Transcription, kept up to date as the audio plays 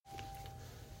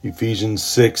Ephesians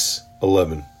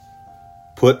 6:11.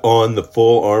 Put on the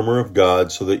full armor of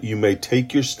God so that you may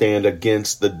take your stand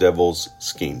against the devil's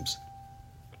schemes.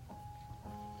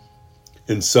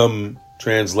 In some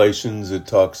translations, it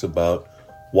talks about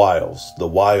wiles, the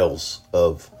wiles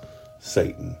of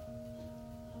Satan.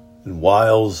 And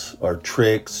wiles are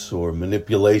tricks or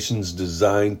manipulations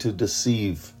designed to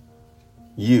deceive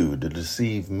you, to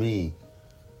deceive me.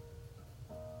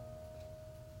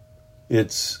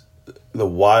 It's the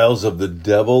wiles of the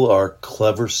devil are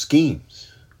clever schemes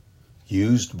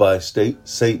used by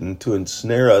Satan to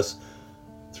ensnare us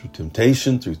through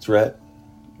temptation, through threat,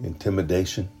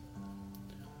 intimidation.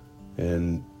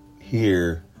 And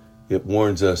here it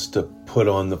warns us to put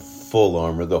on the full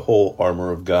armor, the whole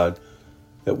armor of God,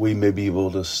 that we may be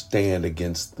able to stand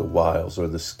against the wiles or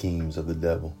the schemes of the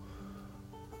devil.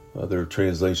 Other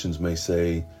translations may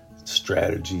say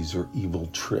strategies or evil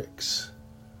tricks.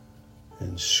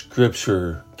 And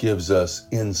Scripture gives us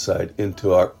insight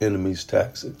into our enemy's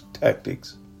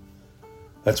tactics.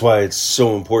 That's why it's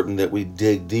so important that we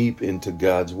dig deep into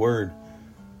God's Word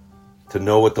to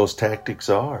know what those tactics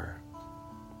are.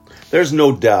 There's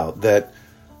no doubt that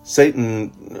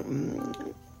Satan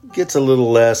gets a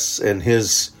little less, and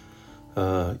his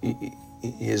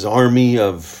army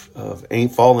of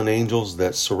fallen angels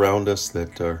that surround us,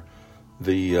 that are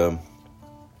the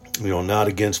not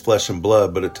against flesh and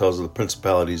blood, but it tells of the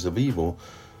principalities of evil.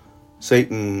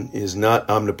 Satan is not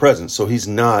omnipresent, so he's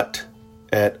not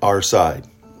at our side.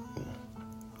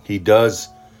 He does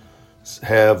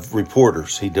have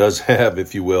reporters. He does have,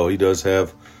 if you will,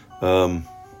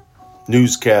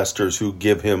 newscasters who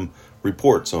give him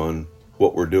reports on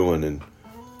what we're doing and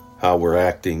how we're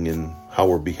acting and how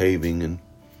we're behaving. And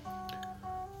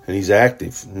he's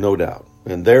active, no doubt.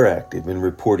 And they're active in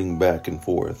reporting back and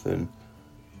forth. And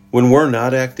when we're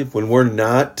not active, when we're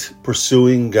not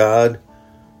pursuing God,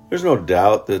 there's no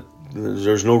doubt that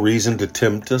there's no reason to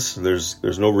tempt us.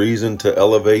 There's no reason to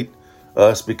elevate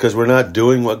us, because we're not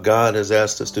doing what God has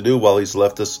asked us to do while He's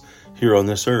left us here on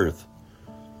this earth.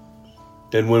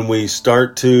 And when we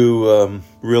start to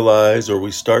realize, or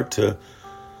we start to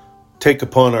take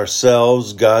upon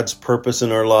ourselves God's purpose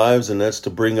in our lives, and that's to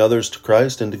bring others to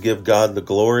Christ and to give God the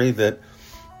glory, that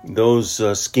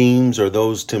those schemes or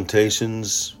those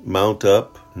temptations mount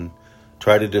up and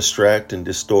try to distract and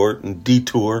distort and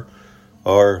detour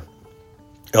our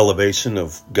elevation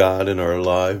of God in our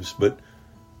lives. But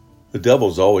the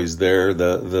devil's always there.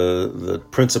 The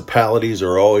principalities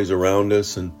are always around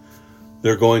us, and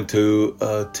they're going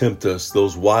to tempt us.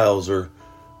 Those wiles are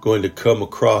going to come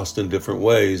across in different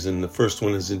ways. And the first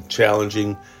one is in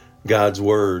challenging God's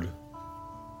word.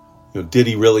 Did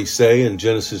he really say? In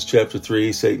Genesis chapter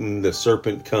 3, Satan, the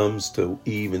serpent, comes to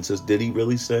Eve and says, did he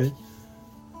really say?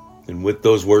 And with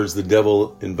those words, the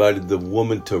devil invited the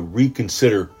woman to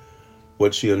reconsider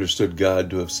what she understood God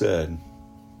to have said.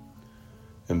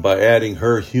 And by adding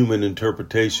her human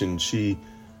interpretation, she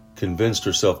convinced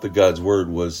herself that God's word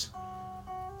was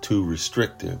too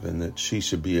restrictive and that she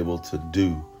should be able to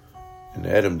do. And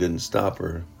Adam didn't stop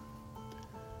her.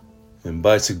 And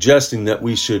by suggesting that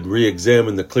we should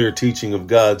re-examine the clear teaching of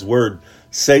God's word,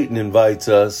 Satan invites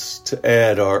us to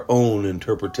add our own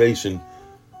interpretation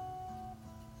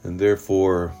and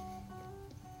therefore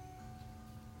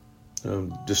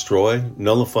destroy,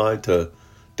 nullify, to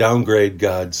downgrade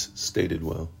God's stated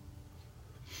will.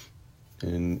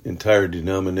 And entire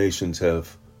denominations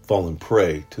have fallen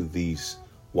prey to these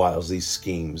wiles, these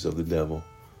schemes of the devil.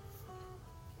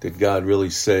 Did God really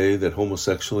say that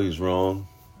homosexuality is wrong?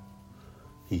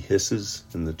 He hisses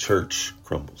and the church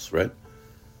crumbles, right?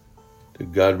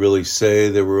 Did God really say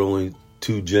there were only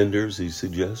two genders? He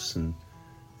suggests and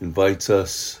invites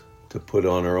us to put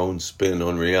on our own spin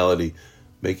on reality,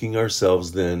 making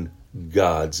ourselves then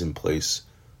gods in place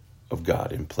of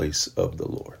God, in place of the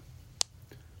Lord.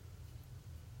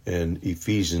 And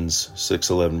Ephesians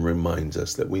 6:11 reminds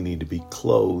us that we need to be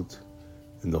clothed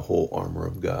in the whole armor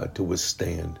of God to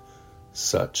withstand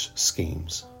such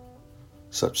schemes,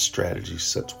 such strategies,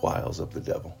 such wiles of the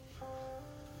devil.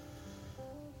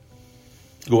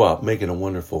 Go out making a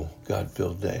wonderful,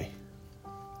 God-filled day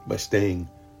by staying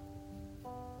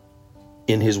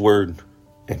in His Word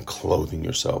and clothing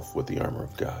yourself with the armor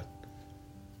of God.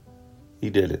 He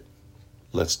did it.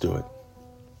 Let's do it.